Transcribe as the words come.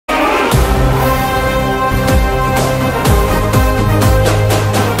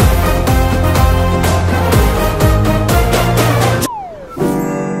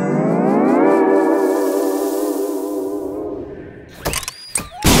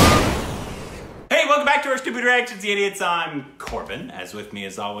welcome back to our Stupid Reactions, the Idiots. I'm Corbin, as with me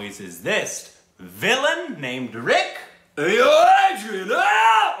as always is this villain named Rick. Oh,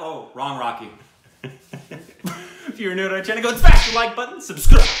 wrong Rocky. If you're new to our channel, go smash the like button,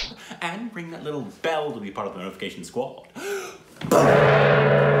 subscribe, and ring that little bell to be part of the notification squad. Please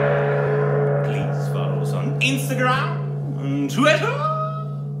follow us on Instagram and Twitter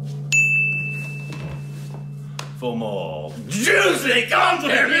for more juicy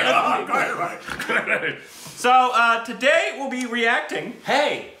content. So today we'll be reacting.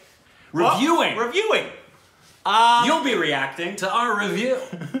 Hey, reviewing. Reviewing. You'll be reacting to our review.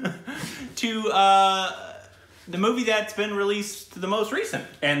 To the movie that's been released the most recent.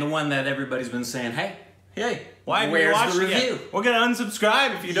 And the one that everybody's been saying, hey, why haven't you where's watched the it yet? review? We're gonna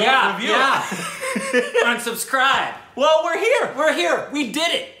unsubscribe if you don't review it. Unsubscribe. Well, we're here. We're here. We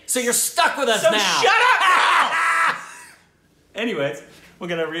did it. So you're stuck with us So now. shut up now! Anyways, we're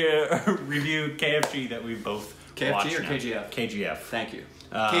gonna review KFG that we both watched. KFG or KGF? KGF. Thank you.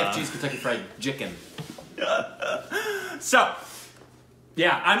 KFG's Kentucky Fried Chicken. So,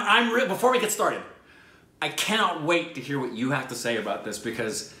 yeah, before we get started, I cannot wait to hear what you have to say about this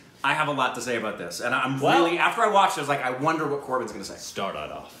because I have a lot to say about this. And I'm really, after I watched it, I was like, I wonder what Corbin's gonna say. Start it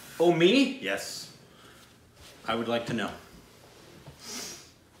off. Oh, me? Yes. I would like to know.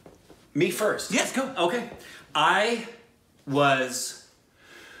 Me first? Yes, go. Okay. I was,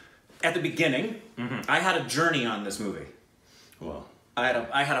 at the beginning, I had a journey on this movie. Well, I had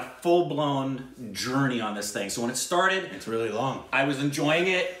a full-blown journey on this thing. So when it started, it's really long. I was enjoying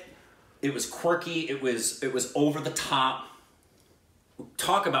it. It was quirky. It was over the top.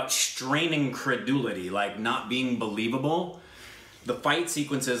 Talk about straining credulity, like not being believable. The fight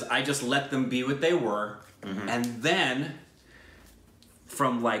sequences, I just let them be what they were. And then,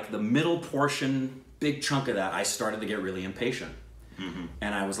 from like the middle portion, big chunk of that, I started to get really impatient.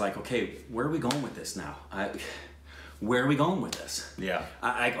 And I was like, okay, where are we going with this now? Where are we going with this? Yeah.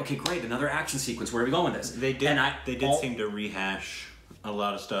 Okay, great, another action sequence. Where are we going with this? They did seem to rehash a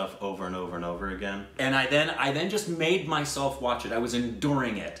lot of stuff over and over and over again. And I then just made myself watch it. I was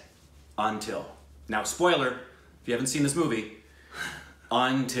enduring it until. Now, spoiler, if you haven't seen this movie,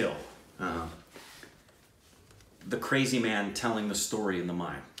 until the crazy man telling the story in the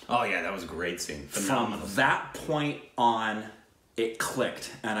mine. Oh yeah, that was a great scene. Phenomenal. From that point on, it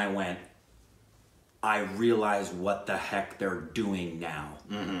clicked, and I went, I realize what the heck they're doing now.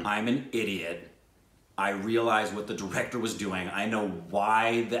 I'm an idiot. I realize what the director was doing. I know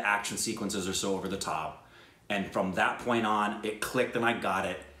why the action sequences are so over the top. And from that point on, it clicked and I got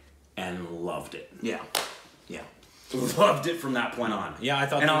it and loved it. Yeah. Yeah. Loved it from that point on. Yeah, I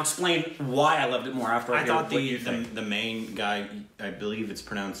thought. And I'll explain why I loved it more after I thought the main guy, I believe it's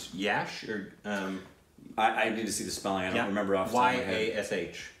pronounced Yash or I need to see the spelling. I don't remember off the top of my head.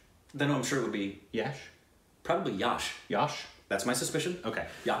 Y-A-S-H. Then I'm sure it would be Yash. Probably Yash. Yash. That's my suspicion. Okay.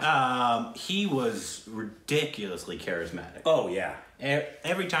 Yash. He was ridiculously charismatic. Oh yeah.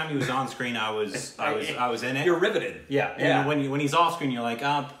 Every time he was on screen, I was in it. You're riveted. Yeah. And when he's off screen, you're like,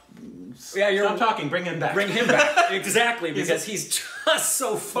 stop talking, bring him back. Bring him back. Exactly, because he's just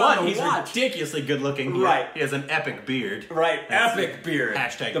so fun to watch. He's ridiculously good looking. Right. He has an epic beard. Right. Epic beard.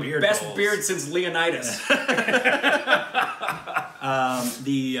 Hashtag the beard best goals. beard since Leonidas.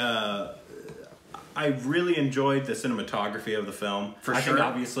 I really enjoyed the cinematography of the film. For I sure. think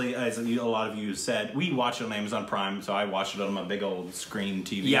obviously, as a lot of you said, we watched it on Amazon Prime, so I watched it on my big old screen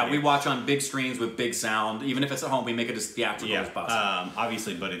TV. Yeah, we watch on big screens with big sound. Even if it's at home, we make it as theatrical as possible.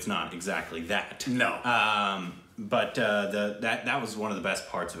 Obviously, but it's not exactly that. No. But that was one of the best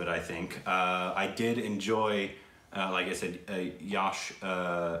parts of it, I think. I did enjoy, like I said, Yash.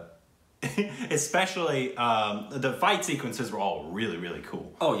 Especially the fight sequences were all really, really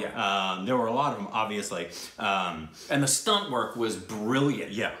cool. Oh yeah. There were a lot of them, obviously. And the stunt work was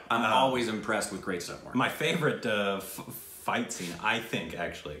brilliant. Yeah. I'm always impressed with great stunt work. My favorite fight scene, I think,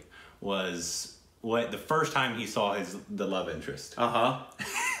 actually, was the first time he saw the love interest.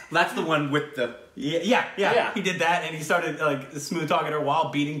 That's the one with the... Yeah. He did that, and he started like smooth talking her while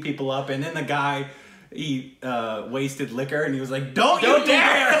beating people up, and then the guy... He wasted liquor, and he was like, "Don't you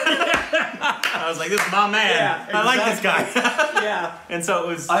dare!" I was like, "This is my man. Yeah, exactly. I like this guy." Yeah. And so it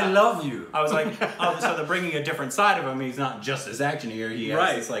was. I love you. I was like, "Oh, so they're bringing a different side of him. He's not just as action here. He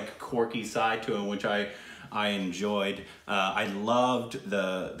has this like quirky side to him, which I enjoyed. I loved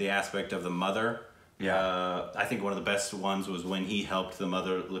the aspect of the mother. Yeah. I think one of the best ones was when he helped the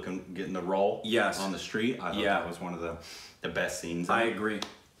mother getting the role. On the street. I thought that was one of the best scenes. I agree.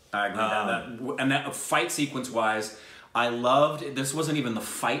 I agree. And that fight sequence wise, I loved, this wasn't even the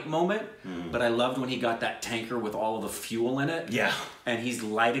fight moment, but I loved when he got that tanker with all of the fuel in it. Yeah. And he's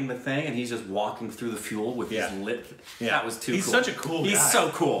lighting the thing, and he's just walking through the fuel with his lit. Yeah. That was too cool. He's such a cool guy. He's so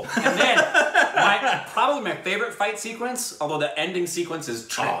cool. And then, probably my favorite fight sequence, although the ending sequence is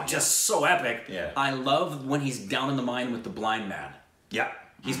just so epic, I love when he's down in the mine with the blind man. Yeah.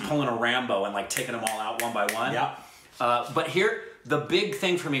 He's pulling a Rambo and like taking them all out one by one. Yeah. But here, the big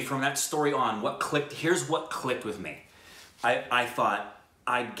thing for me from that story on, here's what clicked with me. I thought,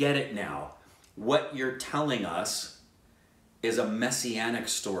 I get it now. What you're telling us is a messianic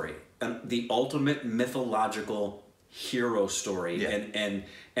story, the ultimate mythological hero story. Yeah.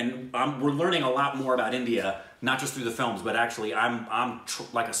 And we're learning a lot more about India, not just through the films, but actually I'm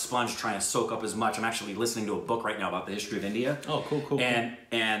like a sponge trying to soak up as much. I'm actually listening to a book right now about the history of India. Oh, cool.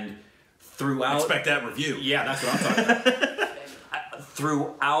 And throughout... Expect that review. Yeah, that's what I'm talking about.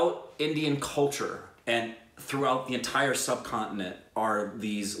 Throughout Indian culture and throughout the entire subcontinent are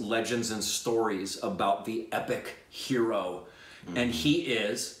these legends and stories about the epic hero. And he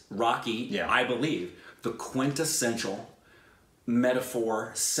is, Rocky, I believe, the quintessential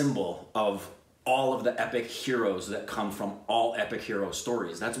metaphor symbol of all of the epic heroes that come from all epic hero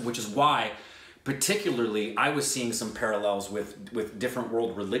stories. Which is why, particularly, I was seeing some parallels with different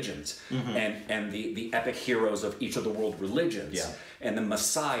world religions and the epic heroes of each of the world religions. Yeah. And the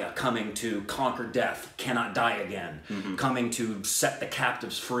Messiah coming to conquer death, cannot die again, coming to set the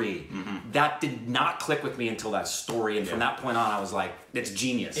captives free. That did not click with me until that story, and from that point on, I was like, it's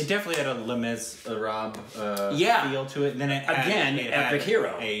genius. It definitely had a Les Miserables feel to it. And then it epic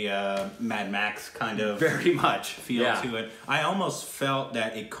hero. A Mad Max kind of very much feel to it. I almost felt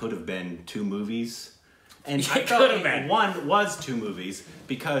that it could have been 2 movies. And It I felt could have been. one was 2 movies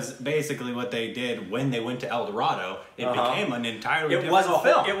because basically what they did when they went to El Dorado, it became an entirely different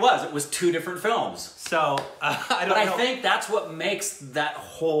film. It was 2 different films. So I don't know. But I think that's what makes that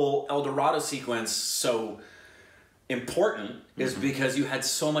whole El Dorado sequence so important is because you had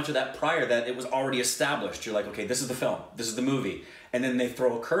so much of that prior that it was already established. You're like, okay, this is the film, this is the movie. And then they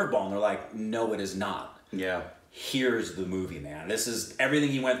throw a curveball and they're like, no, it is not. Yeah. Here's the movie, man. This is everything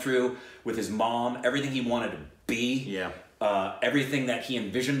he went through with his mom, everything he wanted to be. Yeah. Everything that he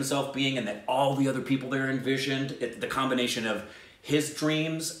envisioned himself being and that all the other people there envisioned. The combination of his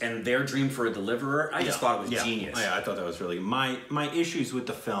dreams and their dream for a deliverer. I just thought it was genius. Yeah, I thought that was really good. My issues with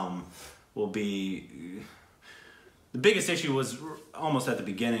the film will be... The biggest issue was almost at the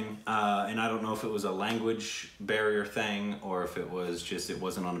beginning, and I don't know if it was a language barrier thing or if it was just it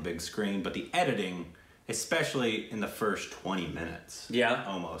wasn't on a big screen, but the editing, especially in the first 20 minutes. Yeah.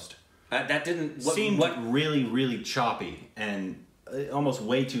 Almost. That didn't... seemed really, really choppy and almost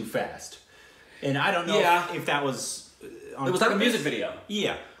way too fast. And I don't know if that was on It was like a music video.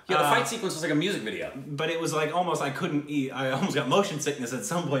 Yeah. Yeah, the fight sequence was like a music video. But it was like almost, I couldn't eat. I almost got motion sickness at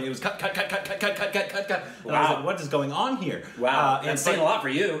some point. It was cut. And I was like, what is going on here? Wow, that's saying a lot for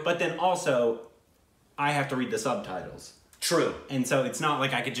you. But then also, I have to read the subtitles. True. And so it's not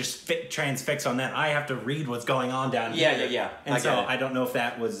like I could just transfix on that. I have to read what's going on down here. Yeah. And so I don't know if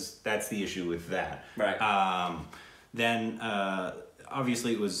that's the issue with that. Right. Then,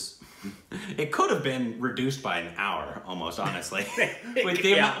 obviously it was... It could have been reduced by an hour, almost, honestly. with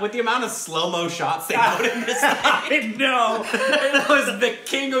the amount of slow-mo shots they put in this thing. I know. It was the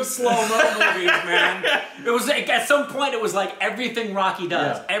king of slow-mo movies, man. It was like, at some point, it was like everything Rocky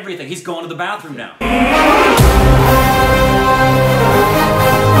does. Yeah. Everything. He's going to the bathroom now.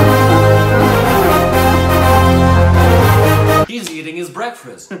 He's eating his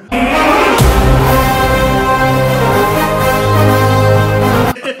breakfast.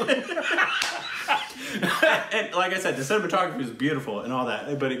 And like I said, the cinematography is beautiful and all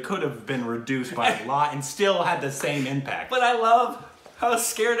that, but it could have been reduced by a lot and still had the same impact. But I love how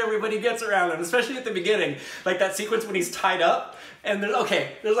scared everybody gets around him, especially at the beginning. Like that sequence when he's tied up, and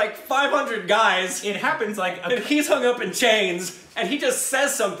there's like 500 guys. It happens like... and he's hung up in chains, and he just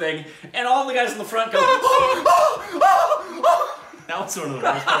says something, and all the guys in the front go... That was one of the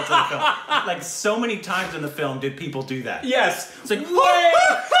worst parts of the film. Like, so many times in the film did people do that. Yes. It's like, what?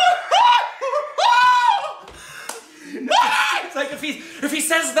 It's like if he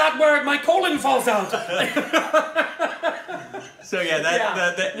says that word, my colon falls out. So yeah,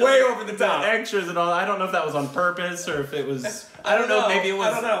 the way over the top. The extras and all. I don't know if that was on purpose or if it was. I don't know. Maybe it was.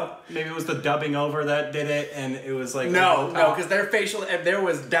 I don't know. Maybe it was the dubbing over that did it, and it was like no, because their facial there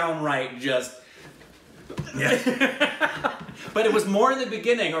was downright just. Yeah. But it was more in the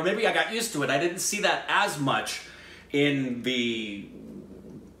beginning, or maybe I got used to it. I didn't see that as much in the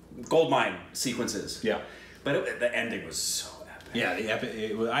gold mine sequences. Yeah. But the ending was so epic. Yeah, the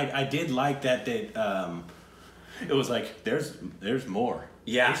epic. I did like that. it was like, there's more.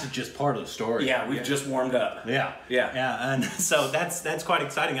 Yeah. This is just part of the story. Yeah, we've just warmed up. Yeah. Yeah. Yeah, and so that's quite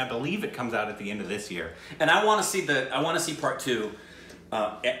exciting. I believe it comes out at the end of this year. And I want to see part 2.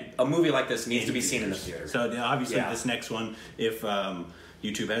 A movie like this needs to be seen in the theater. So obviously this next one, if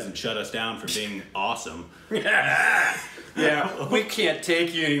YouTube hasn't shut us down for being awesome. Yeah, we can't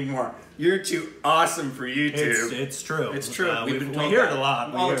take you anymore. You're too awesome for YouTube. It's true. It's true. We hear it a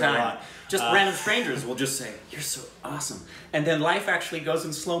lot. All the time. Just random strangers will just say, "You're so awesome," and then life actually goes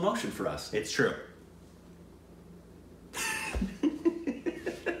in slow motion for us. It's true.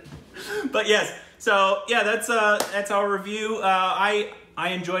 But yes, so yeah, that's our review. I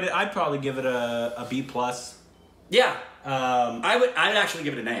enjoyed it. I'd probably give it a B+. Yeah, I'd actually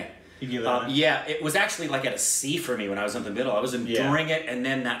give it an A. You give it an A? Yeah, it was actually like at a C for me when I was in the middle. I was enduring it, and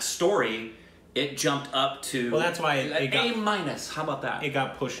then that story, it jumped up to that's why it got A-. How about that? It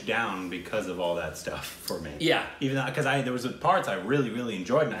got pushed down because of all that stuff for me. Yeah, even though because there was parts I really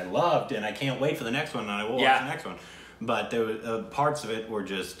enjoyed and I loved, and I can't wait for the next one, and I will watch the next one. But there were parts of it were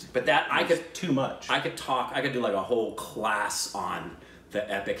just too much. I could do like a whole class on the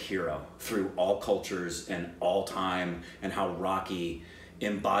epic hero through all cultures and all time, and how Rocky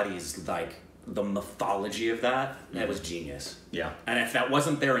embodies like the mythology of that. That was genius. Yeah. And if that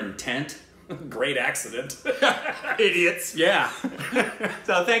wasn't their intent, great accident. Idiots. Yeah.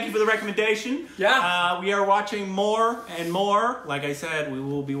 So thank you for the recommendation. Yeah. We are watching more and more. Like I said, we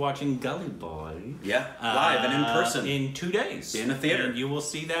will be watching Gully Boy. Yeah. Live and in person. In 2 days. In a theater. And you will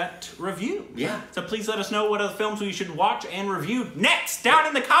see that review. Yeah. So please let us know what other films we should watch and review next down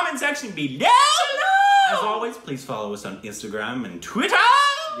in the comment section below. As always, please follow us on Instagram and Twitter.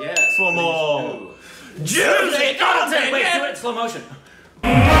 Yes. For more juicy content. Wait, do it in slow motion.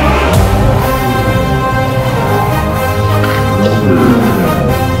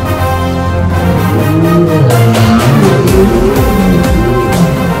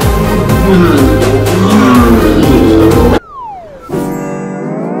 Mm-hmm.